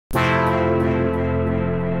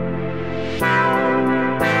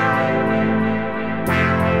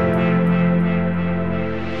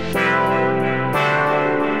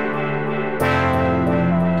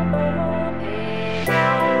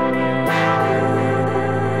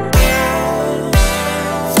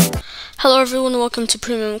Hello everyone, welcome to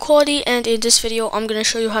Premium Quality, and in this video I'm going to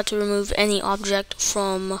show you how to remove any object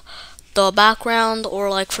from the background or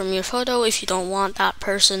like from your photo if you don't want that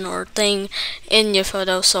person or thing in your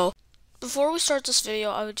photo. So before we start this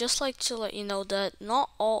video, I would just like to let you know that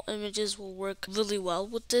not all images will work really well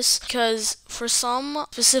with this, because for some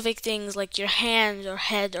specific things like your hand or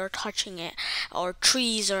head are touching it or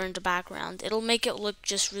trees are in the background, it'll make it look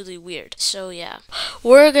just really weird. So yeah,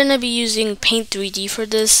 we're gonna be using Paint 3D for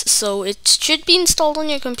this, so it should be installed on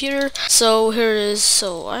your computer. So here it is.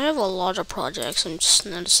 So I have a lot of projects, I'm just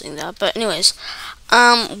noticing that, but anyways,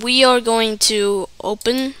 we are going to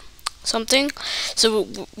open something. So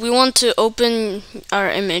we want to open our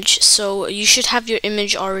image, so you should have your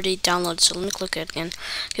image already downloaded. So let me click it again.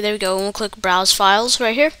 Okay, there we go. We'll click browse files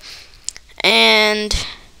right here, and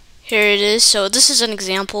here it is. So this is an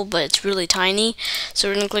example, but it's really tiny. So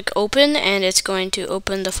we're gonna click open, and it's going to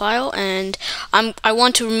open the file, and I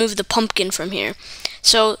want to remove the pumpkin from here.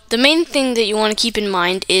 So the main thing that you want to keep in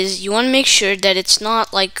mind is you want to make sure that it's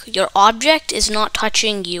not like your object is not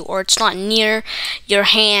touching you, or it's not near your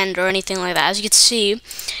hand or anything like that. As you can see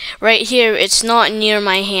right here, it's not near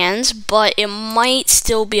my hands, but it might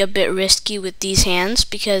still be a bit risky with these hands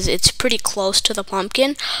because it's pretty close to the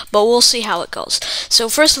pumpkin, but we'll see how it goes. So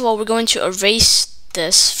first of all, we're going to erase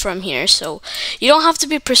this from here. So you don't have to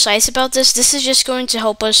be precise about this. This is just going to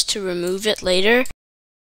help us to remove it later.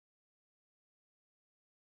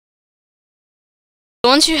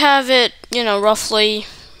 Once you have it, roughly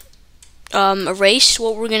erased,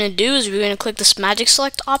 what we're going to do is we're going to click this magic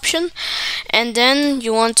select option, and then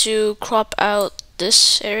you want to crop out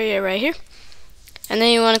this area right here, and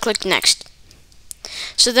then you want to click next.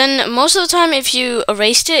 So then most of the time if you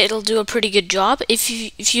erased it, it'll do a pretty good job.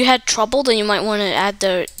 If you had trouble, then you might want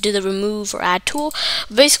to do the remove or add tool.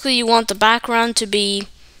 Basically you want the background to be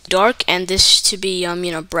dark and this to be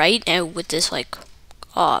bright, and with this like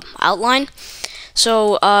outline.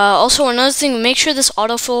 So also another thing, make sure this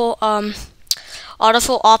autofill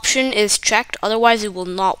option is checked, otherwise it will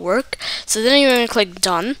not work. So then you're going to click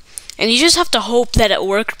done, and you just have to hope that it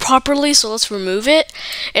worked properly. So let's remove it.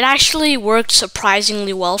 It actually worked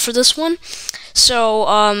surprisingly well for this one. So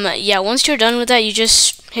yeah, once you're done with that, you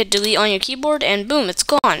just hit delete on your keyboard, and boom, it's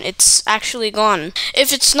gone. It's actually gone.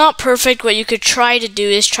 If it's not perfect, what you could try to do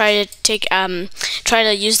is try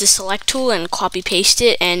to use the select tool and copy paste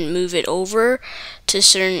it and move it over to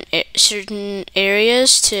certain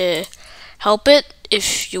areas to help it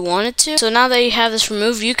if you wanted to. So now that you have this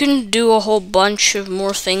removed, you can do a whole bunch of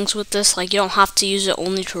more things with this. Like, you don't have to use it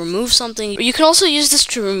only to remove something. You can also use this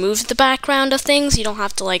to remove the background of things. You don't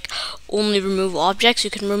have to like only remove objects. You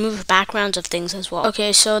can remove the backgrounds of things as well.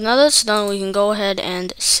 Okay, so now that's done, we can go ahead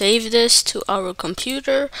and save this to our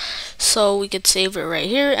computer. So we could save it right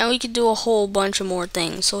here, and we could do a whole bunch of more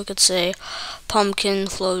things. So we could say pumpkin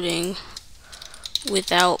floating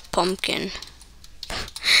without pumpkin.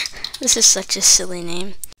 This is such a silly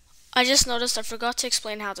name. I just noticed I forgot to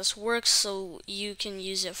explain how this works, so you can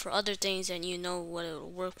use it for other things and you know what it will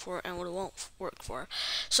work for and what it won't work for.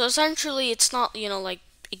 So essentially it's not, like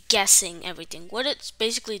guessing everything. What it's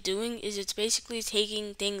basically doing is it's basically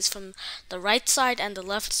taking things from the right side and the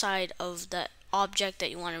left side of the object that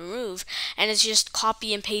you want to remove, and it's just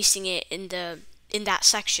copy and pasting it in that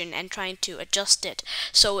section and trying to adjust it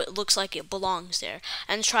so it looks like it belongs there,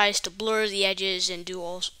 and tries to blur the edges and do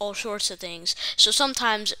all sorts of things. So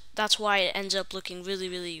sometimes that's why it ends up looking really,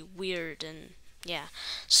 really weird, and yeah.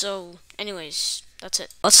 So anyways, that's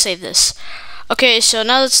it. Let's save this. Okay, so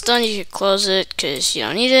now that's done, you can close it because you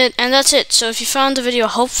don't need it, and that's it. So if you found the video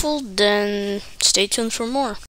helpful, then stay tuned for more.